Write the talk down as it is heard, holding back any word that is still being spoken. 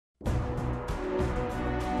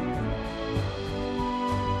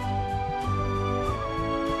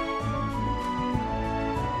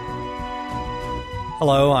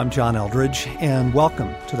Hello, I'm John Eldridge, and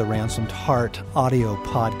welcome to the Ransomed Heart audio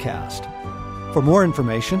podcast. For more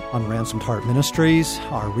information on Ransomed Heart Ministries,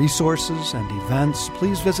 our resources and events,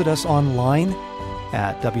 please visit us online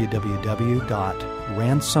at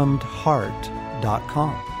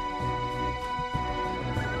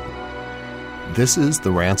www.ransomedheart.com. This is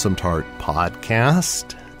the Ransomed Heart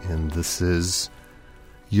podcast, and this is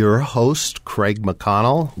your host, Craig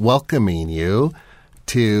McConnell, welcoming you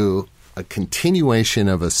to a continuation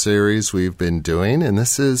of a series we've been doing, and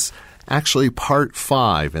this is actually part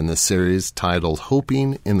 5 in the series titled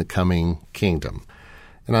Hoping in the Coming Kingdom.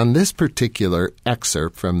 And on this particular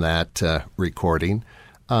excerpt from that recording,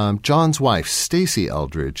 John's wife, Stacy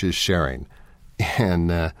Eldridge, is sharing.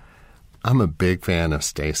 And I'm a big fan of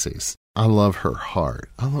Stacy's. I love her heart.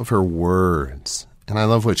 I love her words. And I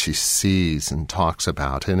love what she sees and talks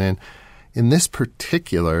about. And in this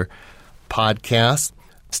particular podcast,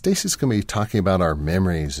 Stacy's going to be talking about our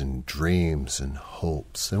memories and dreams and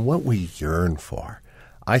hopes and what we yearn for.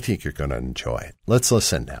 I think you're going to enjoy it. Let's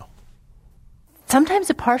listen now. Sometimes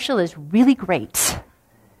a partial is really great,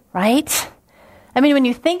 right? I mean, when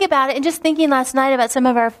you think about it, and just thinking last night about some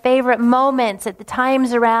of our favorite moments at the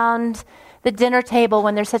times around the dinner table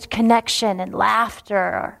when there's such connection and laughter,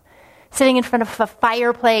 or sitting in front of a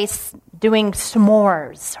fireplace doing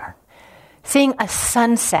s'mores, or seeing a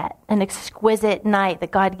sunset, an exquisite night that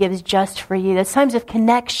God gives just for you. Those times of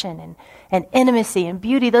connection and intimacy and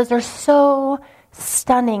beauty, those are so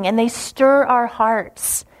stunning, and they stir our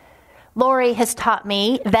hearts. Lori has taught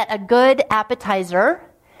me that a good appetizer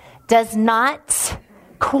does not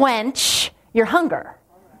quench your hunger,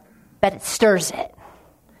 but it stirs it.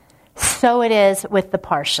 So it is with the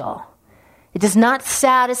partial. It does not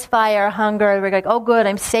satisfy our hunger. We're like, oh good,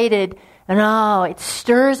 I'm sated. No, it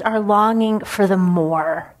stirs our longing for the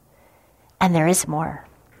more. And there is more.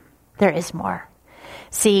 There is more.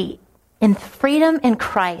 See, in freedom in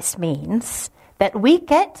Christ means that we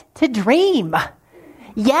get to dream.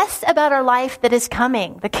 Yes, about our life that is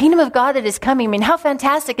coming, the kingdom of God that is coming. I mean, how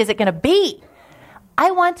fantastic is it going to be?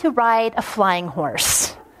 I want to ride a flying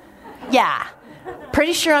horse. Yeah,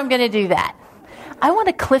 pretty sure I'm going to do that. I want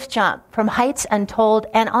to cliff jump from heights untold,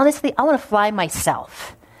 and honestly, I want to fly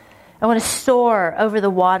myself. I want to soar over the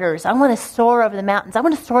waters. I want to soar over the mountains. I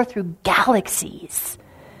want to soar through galaxies.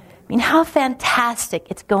 I mean, how fantastic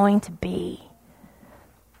it's going to be.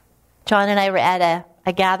 John and I were at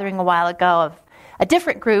a gathering a while ago of a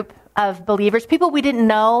different group of believers, people we didn't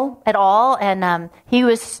know at all, and he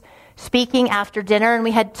was speaking after dinner, and we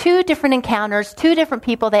had 2 different encounters, 2 different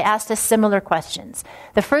people. They asked us similar questions.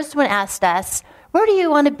 The first one asked us, where do you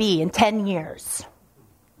want to be in 10 years?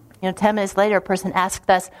 10 minutes later, a person asked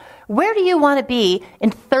us, where do you want to be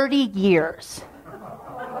in 30 years?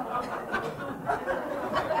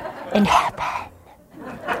 In heaven.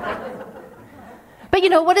 But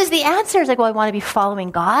what is the answer? It's like, well, I want to be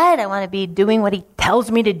following God. I want to be doing what he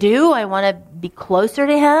tells me to do. I want to be closer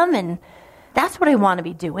to him, and that's what I want to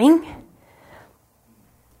be doing.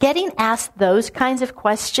 Getting asked those kinds of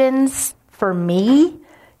questions, for me,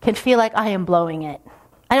 can feel like I am blowing it.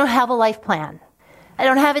 I don't have a life plan. I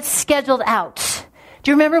don't have it scheduled out. Do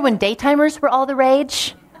you remember when daytimers were all the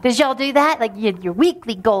rage? Did y'all do that? Like you had your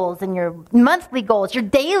weekly goals and your monthly goals, your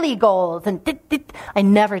daily goals. And I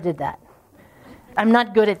never did that. I'm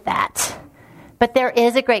not good at that. But there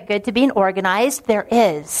is a great good to being organized. There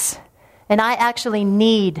is. And I actually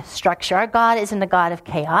need structure. Our God isn't a God of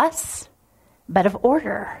chaos, but of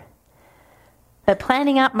order. But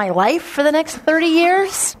planning out my life for the next 30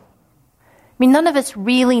 years? I mean, none of us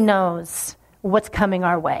really knows what's coming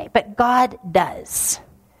our way, but God does.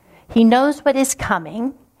 He knows what is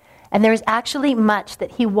coming, and there's actually much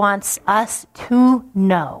that he wants us to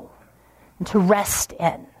know and to rest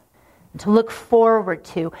in and to look forward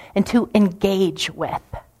to and to engage with.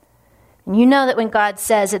 And you know that when God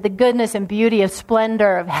says that the goodness and beauty of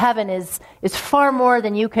splendor of heaven is far more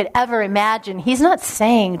than you could ever imagine, he's not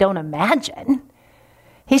saying don't imagine.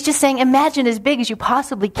 He's just saying imagine as big as you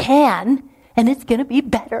possibly can, and it's going to be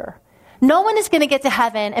better. No one is going to get to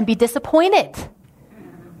heaven and be disappointed.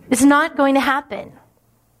 It's not going to happen.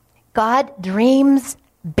 God dreams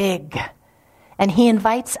big, and he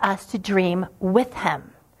invites us to dream with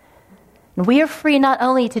him. And we are free not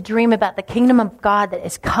only to dream about the kingdom of God that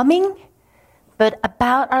is coming, but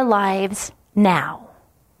about our lives now,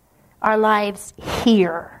 our lives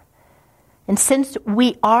here. And since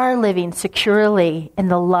we are living securely in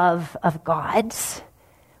the love of God,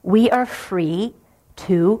 we are free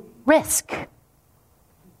to risk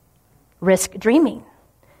dreaming.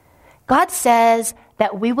 God says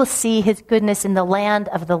that we will see his goodness in the land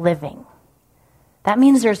of the living. That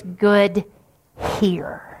means there's good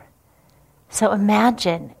here. So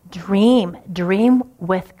imagine, dream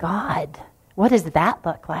with God. What does that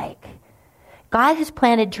look like? God has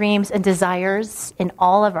planted dreams and desires in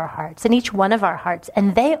all of our hearts, in each one of our hearts,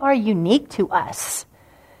 and they are unique to us.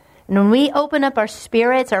 And when we open up our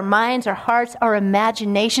spirits, our minds, our hearts, our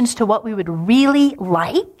imaginations to what we would really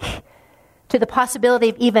like, to the possibility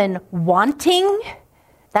of even wanting,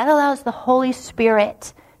 that allows the Holy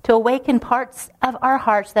Spirit to awaken parts of our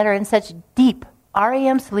hearts that are in such deep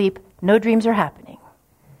REM sleep, no dreams are happening.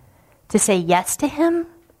 To say yes to Him,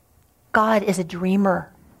 God is a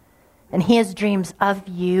dreamer, and He has dreams of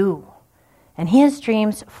you, and He has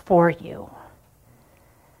dreams for you.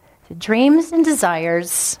 So dreams and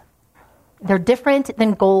desires, they're different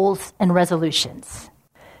than goals and resolutions.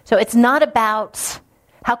 So it's not about,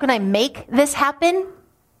 how can I make this happen?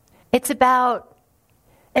 It's about,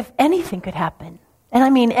 if anything could happen, and I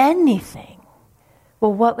mean anything,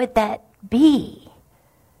 well, what would that be?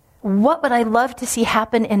 What would I love to see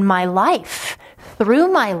happen in my life, through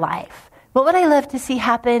my life? What would I love to see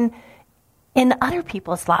happen in other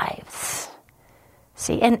people's lives?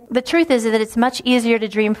 See, and the truth is that it's much easier to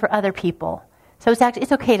dream for other people. So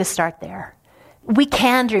it's okay to start there. We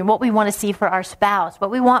can dream what we want to see for our spouse,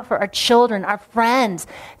 what we want for our children, our friends,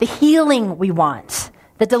 the healing we want,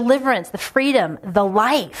 the deliverance, the freedom, the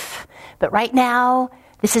life. But right now,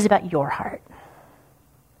 this is about your heart.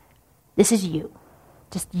 This is you.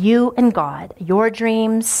 Just you and God, your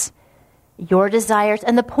dreams, your desires.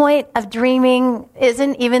 And the point of dreaming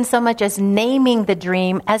isn't even so much as naming the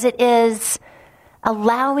dream as it is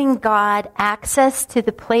allowing God access to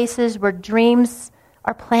the places where dreams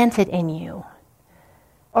are planted in you,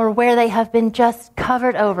 or where they have been just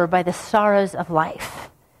covered over by the sorrows of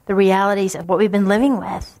life, the realities of what we've been living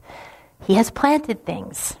with. He has planted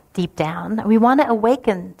things deep down. We want to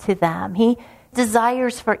awaken to them. He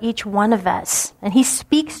desires for each one of us, and He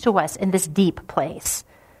speaks to us in this deep place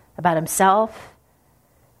about Himself,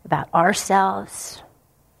 about ourselves.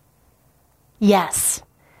 Yes,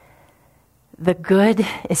 the good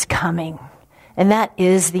is coming, and that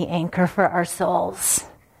is the anchor for our souls.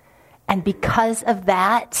 And because of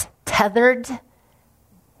that, tethered,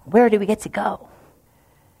 where do we get to go?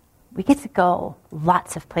 We get to go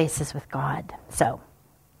lots of places with God. So,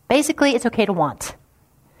 basically, it's okay to want.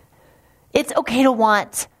 It's okay to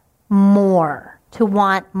want more,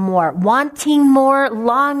 wanting more,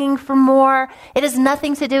 longing for more. It has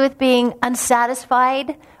nothing to do with being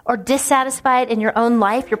unsatisfied or dissatisfied in your own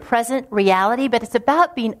life, your present reality, but it's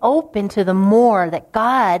about being open to the more that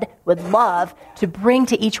God would love to bring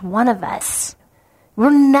to each one of us.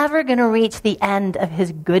 We're never going to reach the end of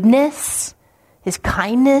His goodness, His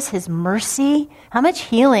kindness, His mercy. How much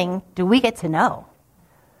healing do we get to know?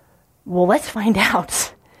 Well, let's find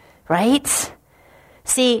out. Right?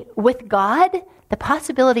 See, with God, the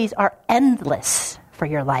possibilities are endless for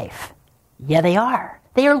your life. Yeah, they are.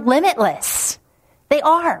 They are limitless. They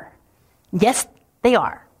are. Yes, they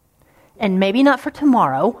are. And maybe not for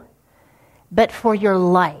tomorrow, but for your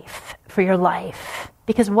life. For your life.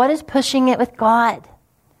 Because what is pushing it with God?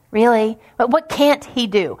 Really? But what can't He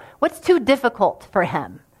do? What's too difficult for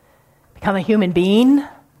Him? Become a human being?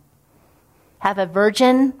 Have a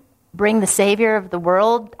virgin bring the Savior of the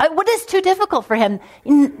world? What is too difficult for Him?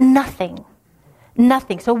 Nothing.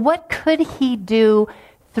 Nothing. So what could He do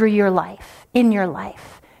through your life, in your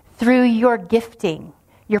life, through your gifting,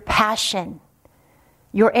 your passion,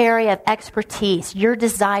 your area of expertise, your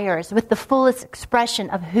desires, with the fullest expression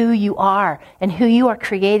of who you are and who you are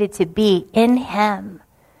created to be in Him?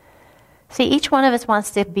 See, each one of us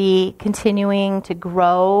wants to be continuing to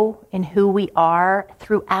grow in who we are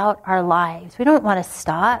throughout our lives. We don't want to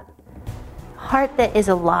stop. Heart that is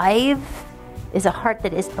alive is a heart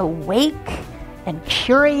that is awake and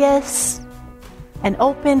curious and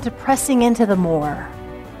open to pressing into the more.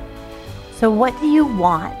 So what do you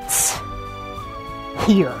want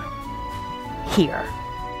here?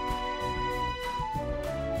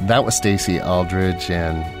 That was Stacey Aldridge,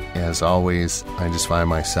 and as always, I just find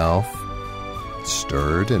myself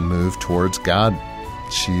stirred and moved towards God.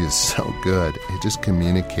 She is so good at just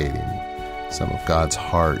communicating some of God's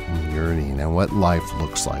heart and yearning and what life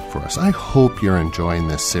looks like for us. I hope you're enjoying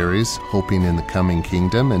this series, Hoping in the Coming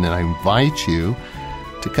Kingdom, and I invite you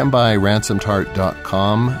to come by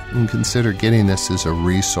ransomedheart.com and consider getting this as a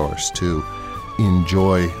resource to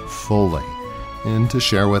enjoy fully and to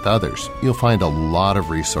share with others. You'll find a lot of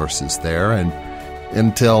resources there, and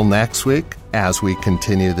until next week, as we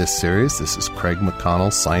continue this series, this is Craig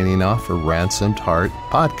McConnell signing off for Ransomed Heart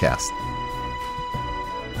Podcast.